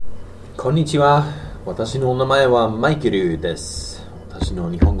こんにちは。私の名前はマイケルです。私の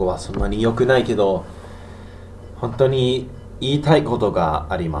日本語はそんなに良くないけど、本当に言いたいことが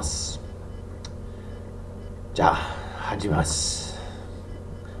あります。じゃあ、始めます。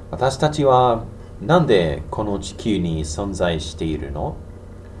私たちはなんでこの地球に存在しているの？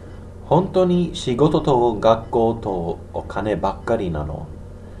本当に仕事と学校とお金ばっかりなの？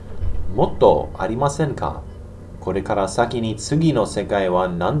もっとありませんか？これから先に次の世界は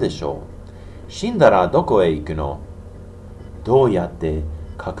何でしょう？死んだらどこへ行くの？どうやって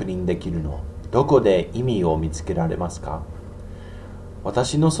確認できるの？どこで意味を見つけられますか？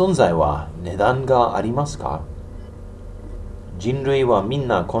私の存在は値段がありますか？人類はみん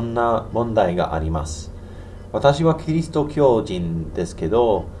なこんな問題があります。私はキリスト教人ですけ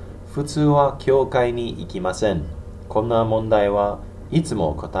ど、普通は教会に行きません。こんな問題はいつ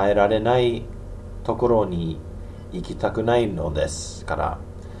も答えられないところに行きたくないのですから。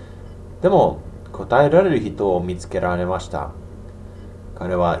でも答えられる人を見つけられました。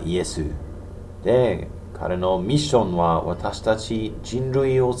彼はイエスで、彼のミッションは私たち人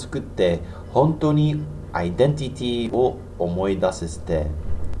類を救って本当にアイデンティティを思い出させて、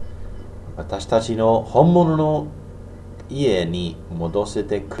私たちの本物の家に戻せ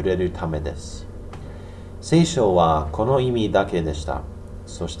てくれるためです。聖書はこの意味だけでした。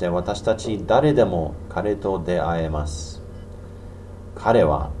そして私たち誰でも彼と出会えます。彼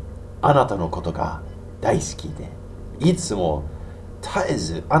はあなたのことが大好きで、いつも絶え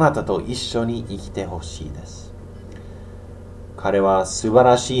ずあなたと一緒に生きてほしいです。彼は素晴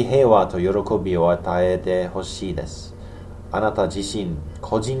らしい平和と喜びを与えてほしいです。あなた自身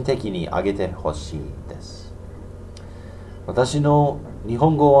個人的にあげてほしいです。私の日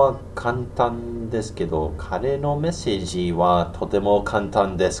本語は簡単ですけど、彼のメッセージはとても簡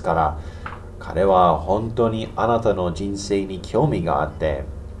単ですから、彼は本当にあなたの人生に興味があって、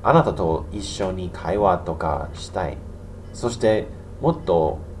あなたと一緒に会話とかしたい。そしてもっ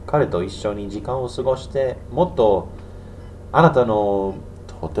と彼と一緒に時間を過ごして、もっとあなたの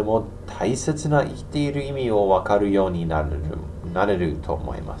とても大切な生きている意味を分かるようになれると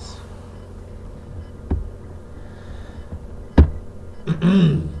思います。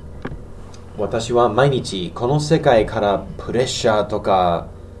私は毎日この世界からプレッシャーとか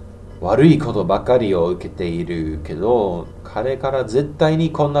悪いことばかりを受けているけど、彼から絶対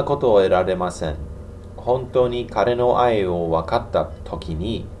にこんなことを得られません。本当に彼の愛を分かった時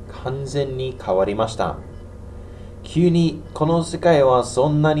に完全に変わりました。急にこの世界はそ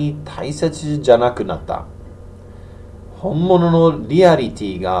んなに大切じゃなくなった。本物のリアリテ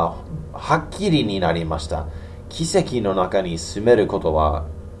ィがはっきりになりました。奇跡の中に住めることは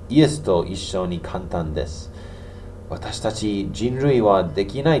イエスと一緒に簡単です。私たち人類はで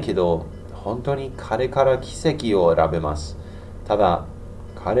きないけど、本当に彼から奇跡を選べます。ただ、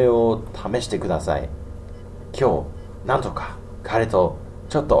彼を試してください。今日、なんとか彼と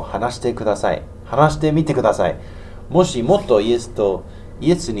ちょっと話してください。話してみてください。もしもっとイエス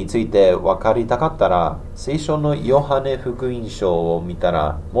について分かりたかったら、聖書のヨハネ福音書を見た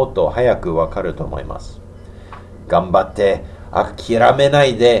らもっと早く分かると思います。頑張って諦めな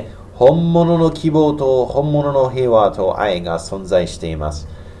いで、本物の希望と本物の平和と愛が存在しています。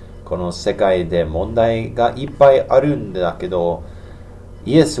この世界で問題がいっぱいあるんだけど、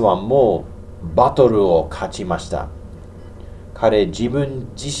イエスはもうバトルを勝ちました。彼自分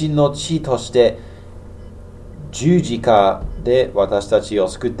自身の血として十字架で私たちを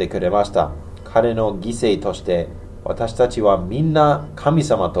救ってくれました。彼の犠牲として私たちはみんな神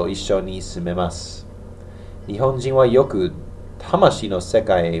様と一緒に住めます。日本人はよく魂の世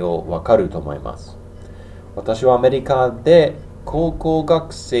界を分かると思います。私はアメリカで高校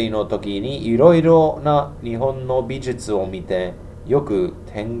学生の時にいろいろな日本の美術を見て、よく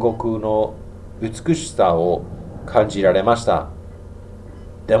天国の美しさを感じられました。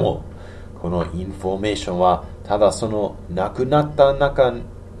でもこのインフォメーションはただその亡くなった中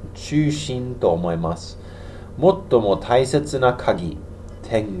中心と思います。最も大切な鍵、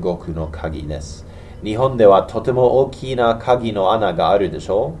天国の鍵です。日本ではとても大きな鍵の穴があるでし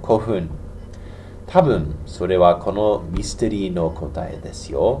ょう。古墳。多分それはこのミステリーの答えで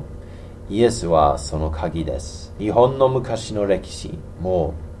すよ。イエスはその鍵です。日本の昔の歴史、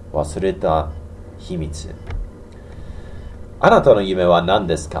もう忘れた秘密。あなたの夢は何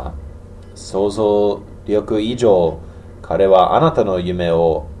ですか？想像力以上、彼はあなたの夢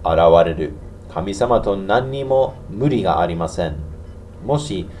を現れる。神様と何にも無理がありません。も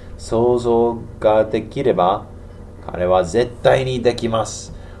し想像ができれば、彼は絶対にできま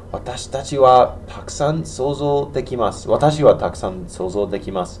す。私はたくさん想像できます。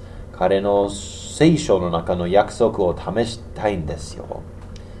彼の聖書の中の約束を試したいんですよ。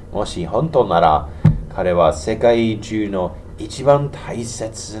もし本当なら、彼は世界中の一番大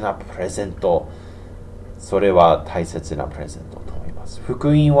切なプレゼント。それは大切なプレゼントと思います。福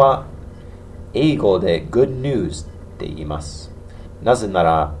音は英語で Good News って言います。なぜな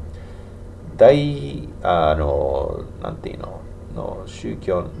ら、なんていうの宗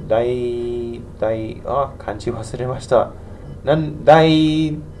教、漢字忘れました。中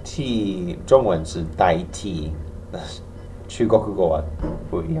文是代替。中国語は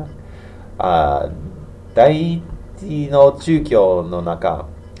不一樣。第一の宗教の中、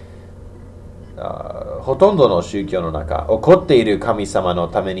ほとんどの宗教の中、怒っている神様の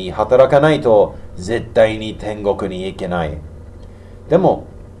ために働かないと絶対に天国に行けない。でも、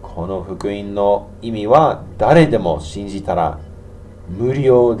この福音の意味は誰でも信じたら無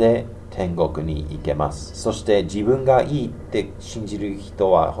料で天国に行けます。そして自分がいいって信じる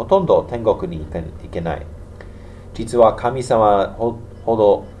人はほとんど天国に行けない。実は神様ほ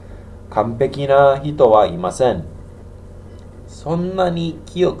ど完璧な人はいません。そんなに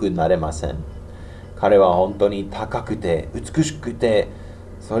清くなれません。彼は本当に高くて美しくて、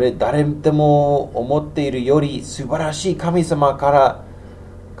それ誰でも思っているより素晴らしい神様から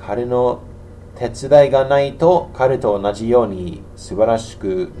彼の手伝いがないと彼と同じように素晴らし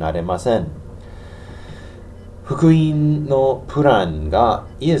くなれません。福音のプランが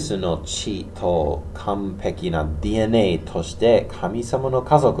イエスの血と完璧な DNA として神様の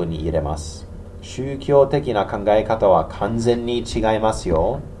家族に入れます。宗教的な考え方は完全に違います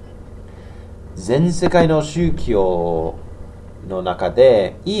よ。全世界の宗教の中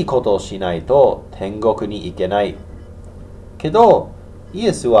でいいことをしないと天国に行けない。けど、イ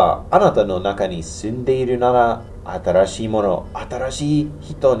エスはあなたの中に住んでいるなら新しいもの、新しい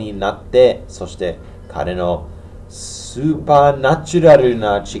人になって、そして彼のスーパーナチュラル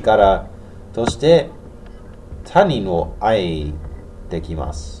な力として他人を愛でき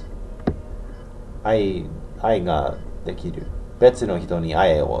ます。愛ができる。別の人に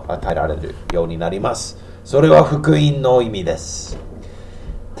愛を与えられるようになります。それは福音の意味です。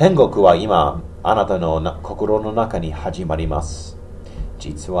天国は今、あなたの心の中に始まります。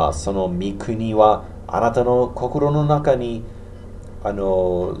実はその御国はあなたの心の中に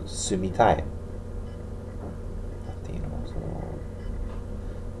住みたい。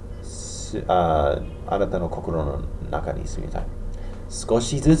あなたの心の中に住みたい。少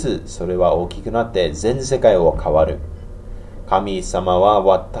しずつそれは大きくなって全世界を変わる。神様は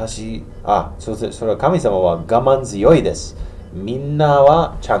それは神様は我慢強いです。みんな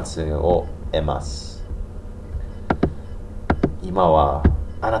はチャンスを得ます。今は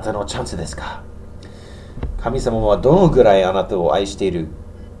あなたのチャンスですか？神様はどのぐらいあなたを愛している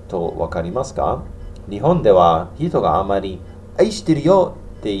とわかりますか？日本では人があまり愛してるよ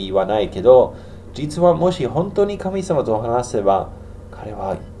って言わないけど、実はもし本当に神様と話せば、彼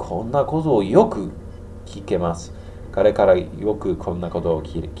はこんなことをよく聞けます。彼からよくこんなことを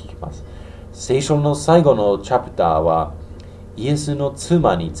聞きます。聖書の最後のチャプターはイエスの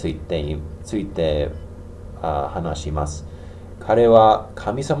妻について話します。彼は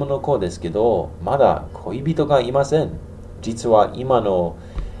神様の子ですけど、まだ恋人がいません。実は今の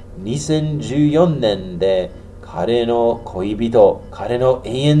2014年で彼の恋人、彼の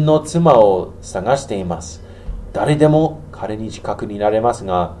永遠の妻を探しています。誰でも彼に近くになれます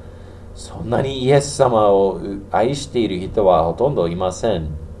が、そんなにイエス様を愛している人はほとんどいませ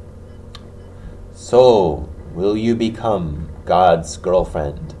ん。So, will you become God's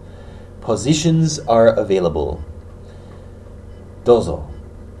girlfriend? Positions are available. どうぞ、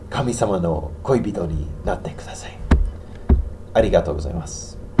神様の恋人になってください。ありがとうございま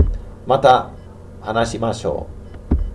す。また話しましょう。